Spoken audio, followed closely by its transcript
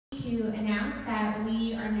to announce that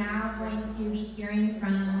we are now going to be hearing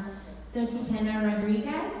from Xochil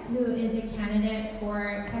Rodriguez, who is a candidate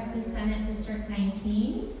for Texas Senate District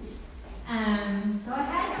 19. Go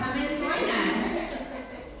ahead, come and join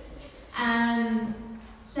us.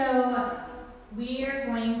 So we are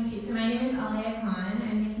going to, so my name is Alia Khan.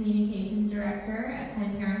 I'm the Communications Director at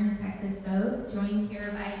Planned Parenthood Texas Votes, joined here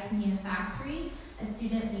by Camilla Factory, a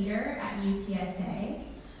student leader at UTSA.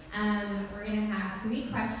 We're going to have 3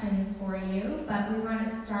 questions for you, but we want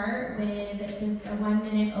to start with just a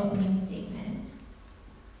 1-minute opening statement.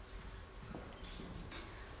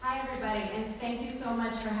 Hi everybody, and thank you so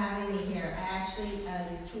much for having me here. I actually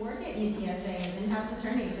used to work at UTSA as in-house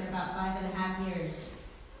attorney for about 5.5 years,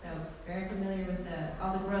 so very familiar with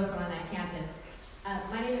all the growth on that campus.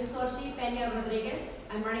 My name is Xochil Rodriguez.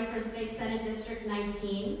 I'm running for State Senate District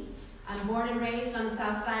 19. I'm born and raised on the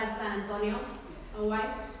south side of San Antonio. A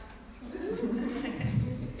wife.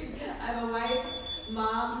 I'm a wife,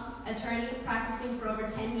 mom, attorney, practicing for over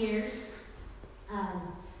 10 years.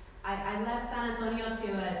 I left San Antonio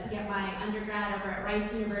to get my undergrad over at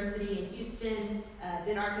Rice University in Houston,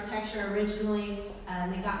 did architecture originally,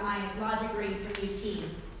 and then got my law degree from UT.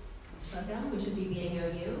 Welcome, we should be beating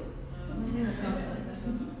OU.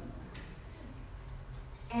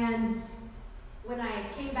 And when I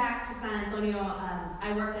came back to San Antonio,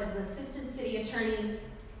 I worked as an assistant city attorney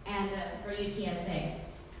and for UTSA.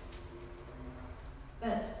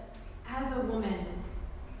 But as a woman,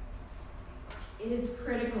 it is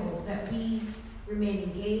critical that we remain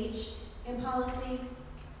engaged in policy,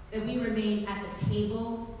 that we remain at the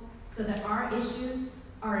table so that our issues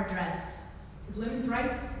are addressed. Because women's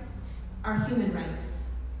rights are human rights.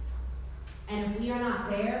 And if we are not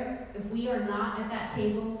there, if we are not at that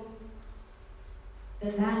table,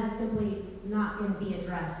 then that is simply not going to be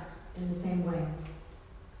addressed in the same way.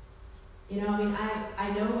 You know, I mean, I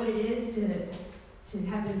know what it is to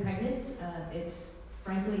have been pregnant. It's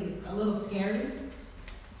frankly a little scary.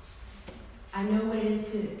 I know what it is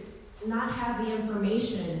to not have the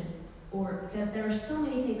information, or that there are so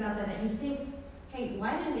many things out there that you think, hey,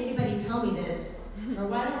 why didn't anybody tell me this? Or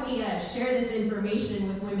why don't we share this information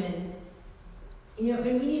with women? You know,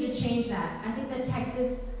 and we need to change that. I think that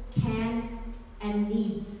Texas can and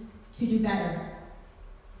needs to do better.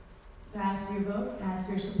 So I ask for your vote, I ask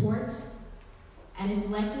for your support, and if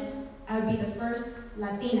elected, I would be the first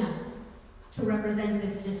Latina to represent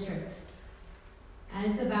this district.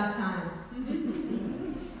 And it's about time.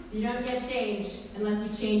 You don't get change unless you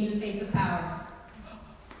change the face of power.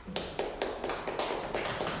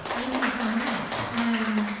 Thank you so much.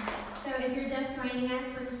 So if you're just joining us,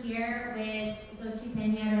 we're here with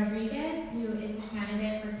Xochil Rodriguez, who is a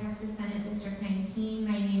candidate for Texas Senate District 19.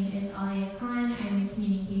 My name is Alia Khan. I'm the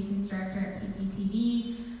Communications Director at PPTV.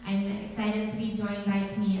 I'm excited to be joined by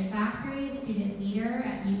Camilla Factory, student leader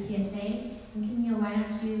at UTSA. And Camilla, why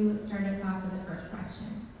don't you start us off with the first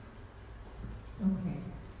question? Okay.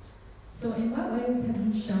 So in what ways have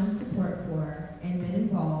you shown support for and been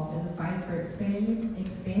involved in the fight for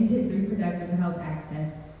expanded reproductive healthcare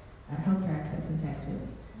access in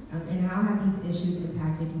Texas? And how have these issues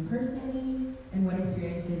impacted you personally, and what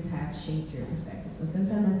experiences have shaped your perspective? So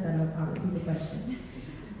since I messed that up, I'll repeat the question.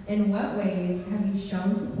 In what ways have you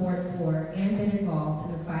shown support for and been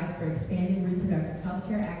involved in the fight for expanded reproductive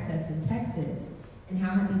healthcare access in Texas? And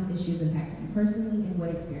how have these issues impacted you personally, and what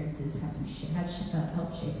experiences have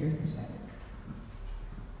helped shape your perspective?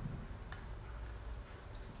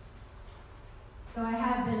 So I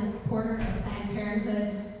have been a supporter of Planned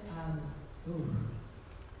Parenthood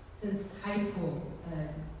since high school,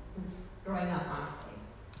 since growing up, honestly.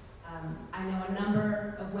 I know a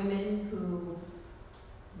number of women who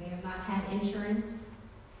may have not had insurance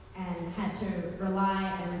and had to rely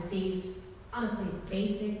and receive, honestly,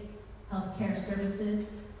 basic healthcare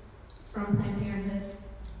services from Planned Parenthood.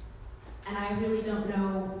 And I really don't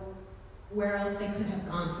know where else they could have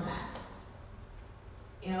gone for that.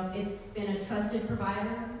 You know, it's been a trusted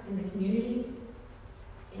provider in the community.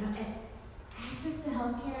 You know, access to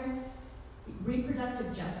healthcare,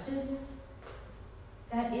 reproductive justice,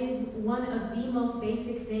 that is one of the most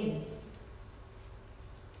basic things.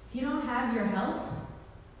 If you don't have your health,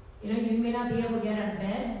 you know, you may not be able to get out of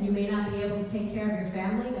bed, you may not be able to take care of your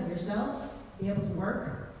family, of yourself, be able to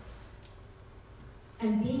work.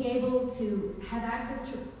 And being able to have access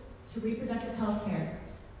to reproductive health care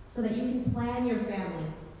so that you can plan your family,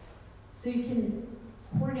 so you can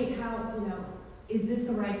coordinate how, you know, is this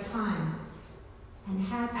the right time? And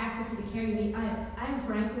have access to the care you need. I'm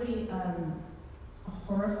frankly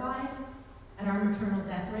horrified at our maternal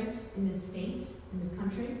death rate in this state, in this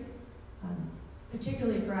country,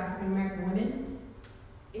 particularly for African American women.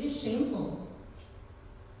 It is shameful.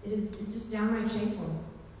 It's just downright shameful.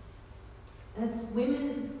 That's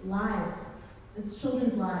women's lives. That's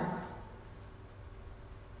children's lives.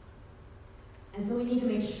 And so we need to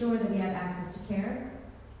make sure that we have access to care.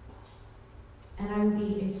 And I will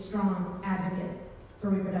be a strong advocate for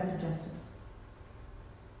reproductive justice.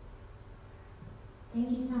 Thank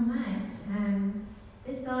you so much.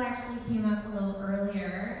 This bill actually came up a little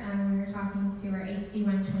earlier. We were talking to our HD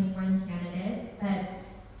 121 candidates, but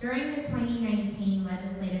during the 2019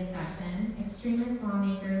 legislative session, extremist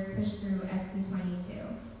lawmakers pushed through SB 22,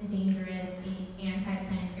 the dangerous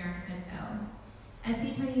anti-Planned Parenthood bill.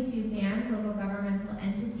 SB 22 bans local governmental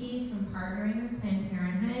entities from partnering with Planned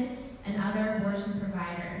Parenthood and other abortion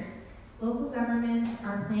providers. Local governments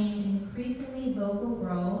are playing an increasingly vocal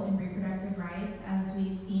role in reproductive rights, as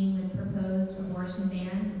we've seen with proposed abortion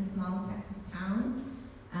bans in small Texas towns.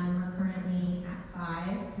 We're currently at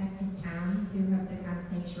 5 Texas towns who have become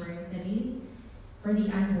sanctuary cities for the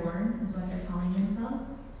unborn, is what they're calling themselves.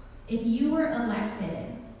 If you were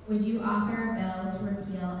elected, would you author a bill to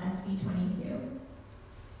repeal SB 22?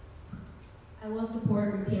 I will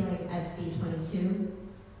support repealing SB 22.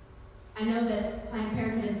 I know that Planned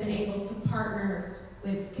Parenthood has been able to partner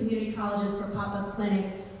with community colleges for pop-up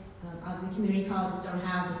clinics. Obviously, community colleges don't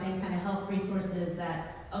have the same kind of health resources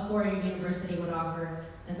that a four-year university would offer,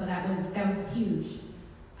 and so that was huge.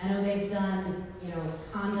 I know they've done,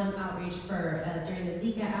 condom outreach for during the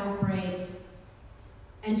Zika outbreak,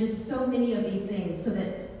 and just so many of these things, so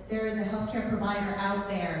that there is a healthcare provider out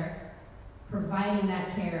there providing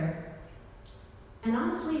that care. And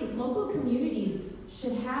honestly, local communities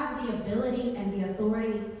should have the ability and the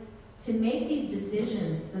authority to make these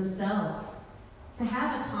decisions themselves, to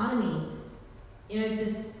have autonomy.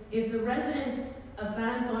 If the residents of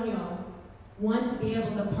San Antonio want to be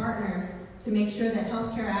able to partner to make sure that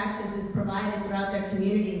healthcare access is provided throughout their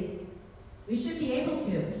community, we should be able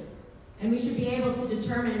to. And we should be able to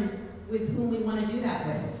determine with whom we want to do that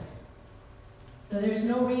with. So there's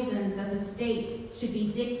no reason that the state should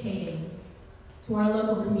be dictating to our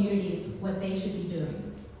local communities what they should be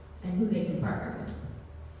doing and who they can partner with.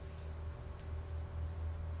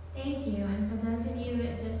 Thank you, and for those of you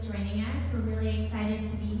just joining us, we're really excited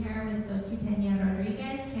to be here with Xochil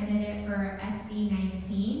Rodriguez, candidate for SD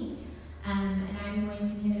 19. And I'm going to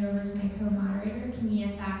hand it over to my co-moderator,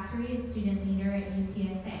 Camilla Factory, a student leader at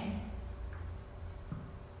UTSA.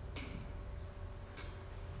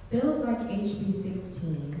 Bills like HB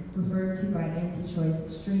 16, referred to by anti-choice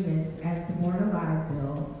extremists as the Born Alive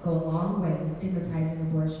bill, go a long way in stigmatizing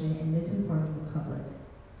abortion and misinforming the public.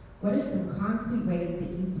 What are some concrete ways that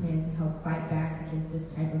you plan to help fight back against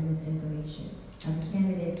this type of misinformation as a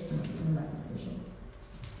candidate for an elected official?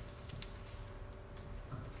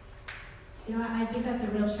 I think that's a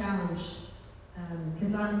real challenge,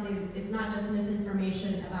 because honestly, it's not just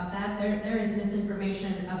misinformation about that. There is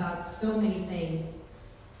misinformation about so many things.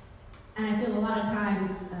 And I feel a lot of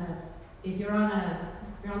times, if you're on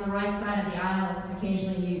the right side of the aisle,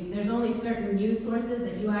 occasionally there's only certain news sources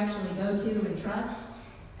that you actually go to and trust.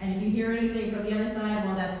 And if you hear anything from the other side,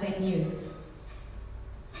 well, that's fake news.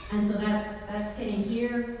 And so that's hitting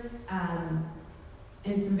here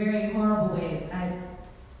in some very horrible ways.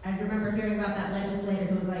 I remember hearing about that legislator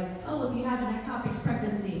who was like, oh, if you have an ectopic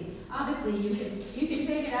pregnancy, obviously you can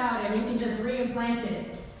take it out and you can just reimplant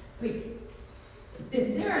it.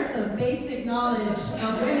 There are some basic knowledge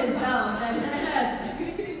of women's health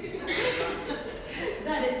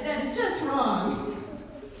that is just wrong.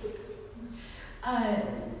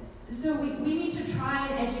 So we need to try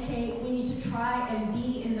and educate. We need to try and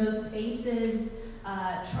be in those spaces,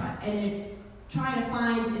 try to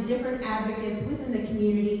find different advocates within the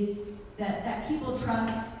community that people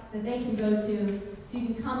trust, that they can go to, so you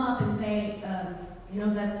can come up and say,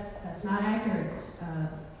 that's not accurate.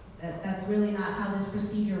 That's really not how this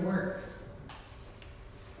procedure works.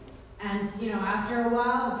 And after a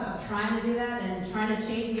while of trying to do that and trying to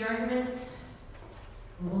change the arguments,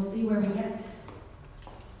 we'll see where we get.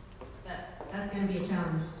 But that's going to be a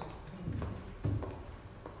challenge.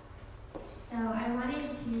 So I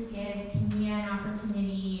wanted to give Camilla an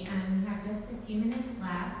opportunity. We have just a few minutes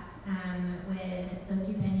left with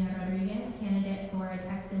Xochil Rodriguez, candidate for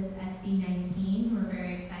Texas SD 19. We're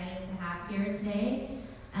very excited to have here today.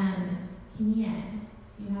 Camilla,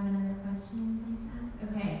 do you have another question you'd like to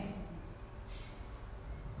ask? Okay.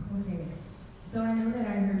 Okay. So I know that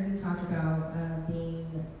I heard you talk about being,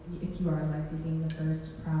 if you are elected, being the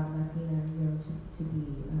first proud Latina, to be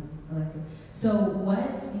elected. So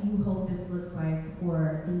what do you hope this looks like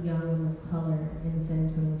for the young women of color in the San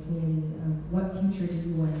Antonio community? What future do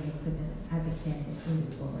you want to make for them as a candidate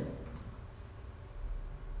moving forward?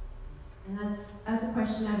 And that's a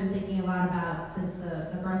question I've been thinking a lot about since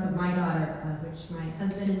the birth of my daughter, which my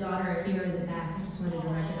husband and daughter are here in the back. I just wanted to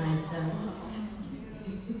recognize them.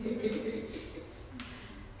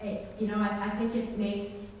 I think it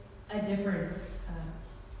makes a difference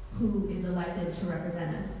who is elected to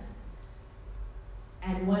represent us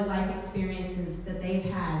and what life experiences that they've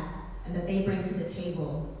had and that they bring to the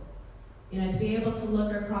table. To be able to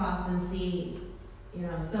look across and see,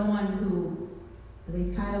 someone who at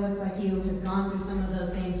least kind of looks like you, has gone through some of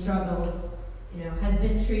those same struggles, has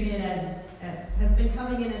been treated has been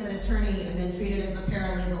coming in as an attorney and been treated as a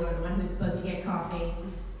paralegal or the one who's supposed to get coffee,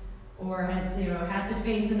 or has, had to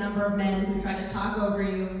face a number of men who try to talk over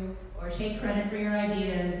you, or take credit for your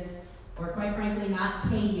ideas, or quite frankly not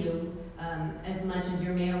pay you as much as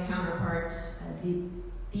your male counterparts.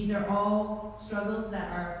 These are all struggles that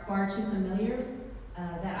are far too familiar,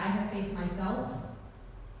 that I have faced myself.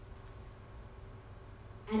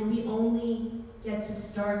 And we only get to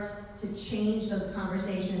start to change those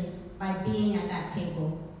conversations by being at that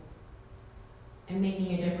table and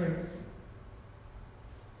making a difference.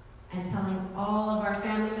 And telling all of our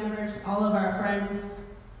family members, all of our friends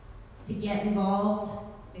to get involved,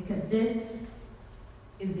 because this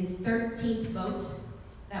is the 13th vote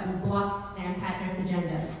that will block Dan Patrick's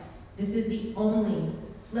agenda. This is the only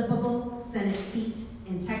flippable Senate seat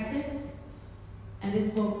in Texas, and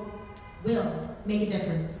this will make a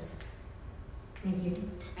difference. Thank you.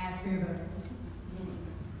 Ask for your vote.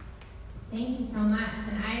 Thank you so much.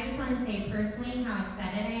 And I just want to say personally how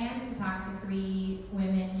excited I am to talk to 3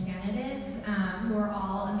 women candidates who are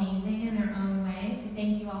all amazing in their own way. So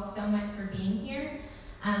thank you all so much for being here.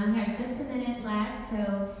 We have just a minute left,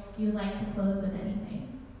 so if you'd like to close with anything.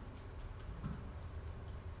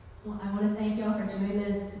 Well, I want to thank y'all for doing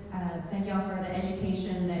this. Thank y'all for the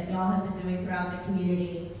education that y'all have been doing throughout the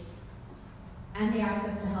community and the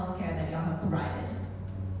access to health care that y'all have provided.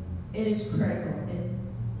 It is critical.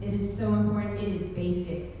 It is so important. It is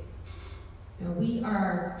basic. We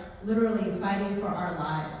are literally fighting for our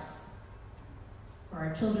lives, for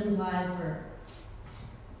our children's lives,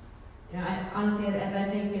 honestly, as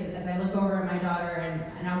I look over at my daughter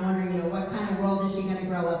and I'm wondering, what kind of world is she going to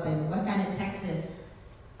grow up in? What kind of Texas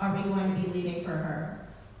are we going to be leaving for her?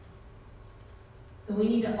 So we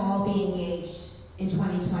need to all be engaged in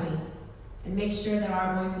 2020 and make sure that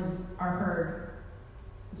our voices are heard.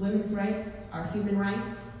 Because women's rights are human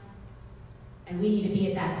rights, and we need to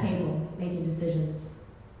be at that table making decisions.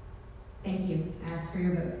 Thank you. Ask for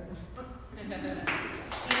your vote. Thank you so much.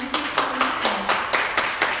 Thank you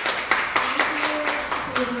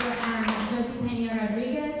to Xochil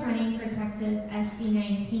Rodriguez, running for Texas SB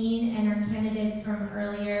 19, and our candidates from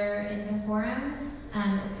earlier in the forum,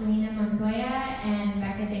 Selena Montoya and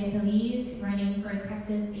Becca De Feliz, running for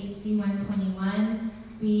Texas HD 121.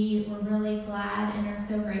 We were really glad and are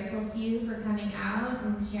so grateful to you for coming out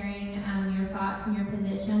and sharing your thoughts and your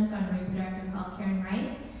positions on reproductive health care and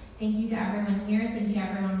rights. Thank you to everyone here, thank you to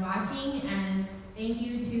everyone watching, and thank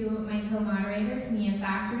you to my co-moderator, Camilla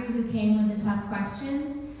Factory, who came with the tough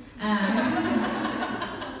questions.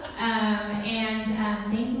 And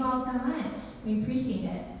thank you all so much. We appreciate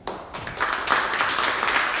it.